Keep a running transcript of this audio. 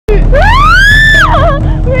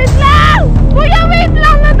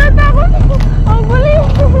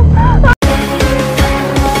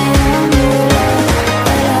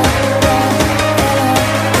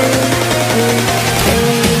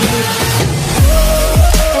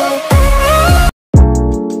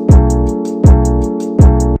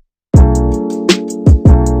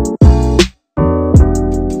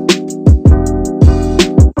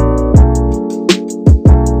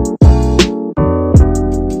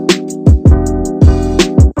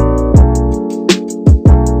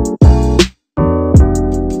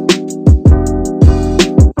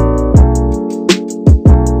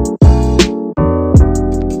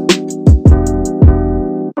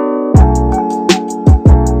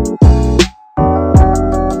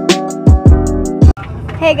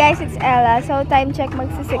Hey guys, it's Ella. So, time check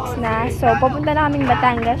magsi-6 na. So, pupunta na kaming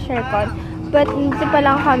Batangas, Shercon. But, hindi pa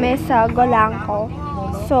lang kami sa Golangko.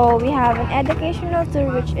 So, we have an educational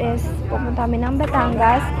tour which is pupunta kami ng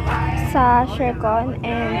Batangas sa Shercon.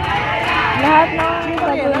 And, lahat ng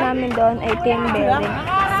gagawin namin doon ay team building.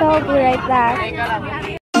 So, be right back.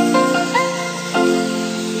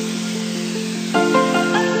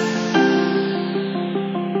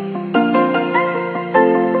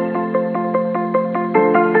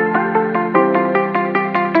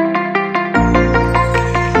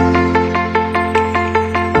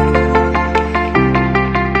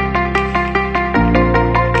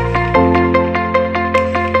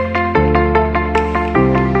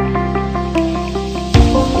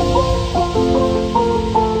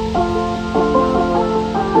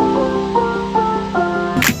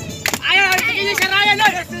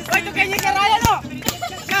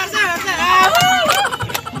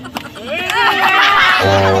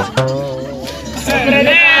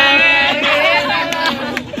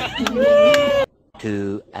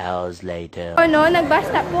 Later. Nag-bus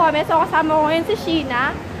stop po kami. So, kasama ko ngayon si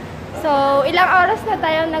Sheena. So, ilang oras na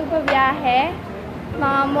tayo nagbabiyahe?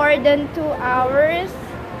 Mga more than 2 hours.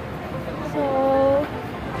 So,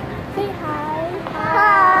 say hi!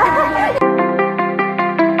 Hi!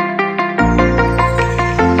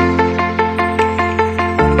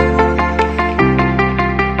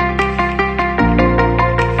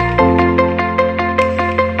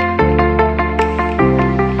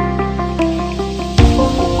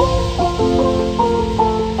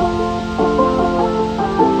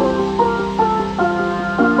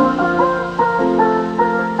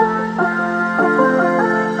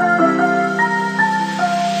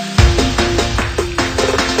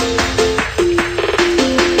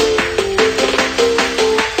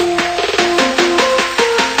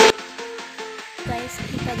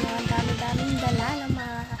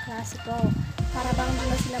 Para bang doon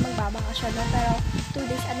na sila magbabakasyon, no? Pero 2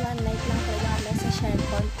 days and 1 night lang talaga kami sa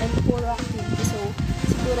Shercon and puro activity. So,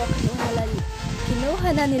 siguro kinuha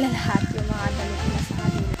na nila lahat yung mga damit nila sa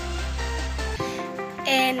kanila.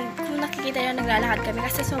 And kung nakikita nyo, naglalakad kami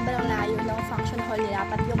kasi sobrang layo ng function hall nila,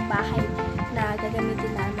 pati yung bahay na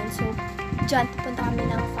gagamitin namin. So, dyan pupunta kami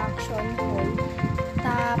ng function hall.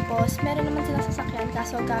 Tapos, meron naman silang sasakyan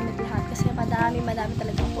kaso gamit lahat kasi madami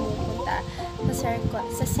talagang pumupunta sa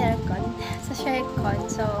Shercon.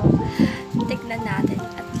 So, tignan natin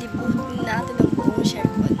at libutin natin ang buong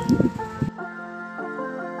Shercon.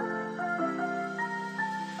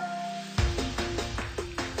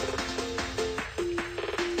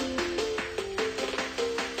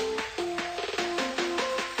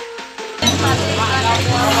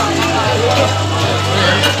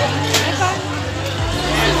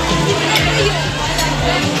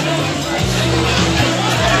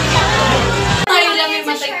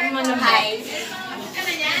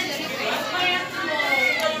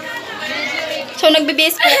 So,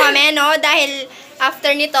 nagbibis po kami, no? Dahil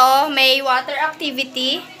after nito, may water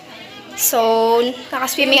activity. So,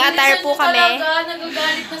 nakaswimming attire po kami.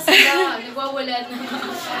 Nagagalit na sila. Nagwawala na.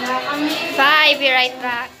 Bye! Be right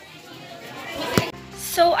back.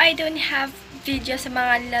 So, I don't have video sa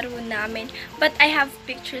mga laro namin. But I have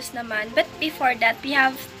pictures naman. But before that, we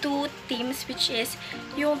have 2 teams which is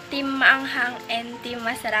yung team maanghang and team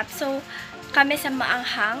masarap. So, kami sa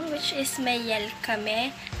maanghang which is may yell kami.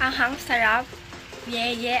 Anghang, sarap.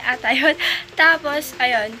 Yeah. At ayun. Tapos,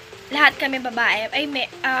 ayun. Lahat kami babae. Ay, may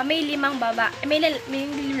 5 babae. May 5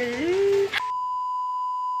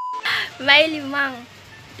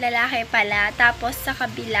 lalaki pala. Tapos, sa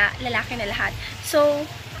kabila, lalaki na lahat. So,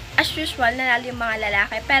 as usual, nanalo yung mga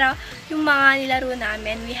lalaki. Pero, yung mga nilaro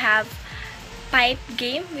namin, we have pipe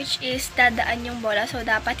game, which is dadaan yung bola. So,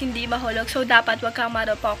 dapat hindi mahulog. So, dapat wag kang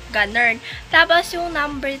marupok. Ganun. Tapos, yung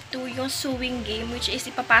number 2, yung sewing game, which is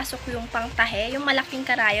ipapasok yung pangtahe, yung malaking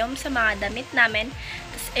karayom sa mga damit namin.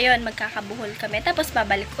 Tapos, ayun, magkakabuhol kami. Tapos,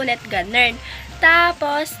 babalik ulit. Ganun.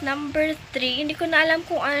 Tapos, number 3, hindi ko na alam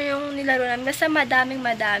kung ano yung nilaro namin. Basta madami,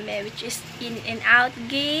 which is in and out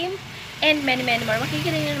game, and many more.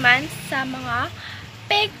 Makikita nyo naman sa mga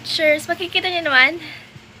pictures. Makikita nyo naman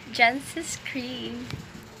dyan sa screen.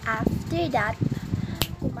 After that,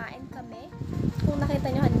 kumain kami. Kung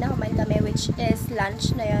nakita nyo, kanina kumain kami, which is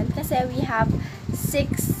lunch na yun. Kasi we have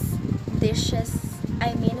 6 dishes.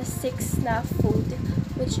 I mean, 6 na food,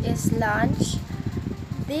 which is lunch,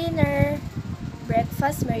 dinner,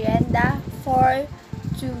 breakfast, merienda, for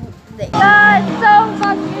today. So,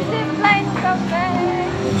 mag-zipline kami!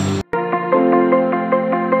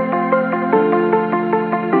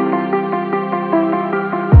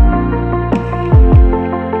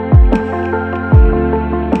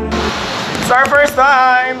 Surfer first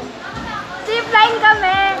time! Zipline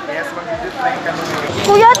kami. Yes, mag-zipline kami.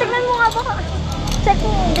 Kuya, tignan mo nga ba? Check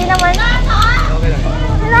mo. Hindi naman. Okay lang.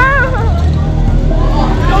 Hala!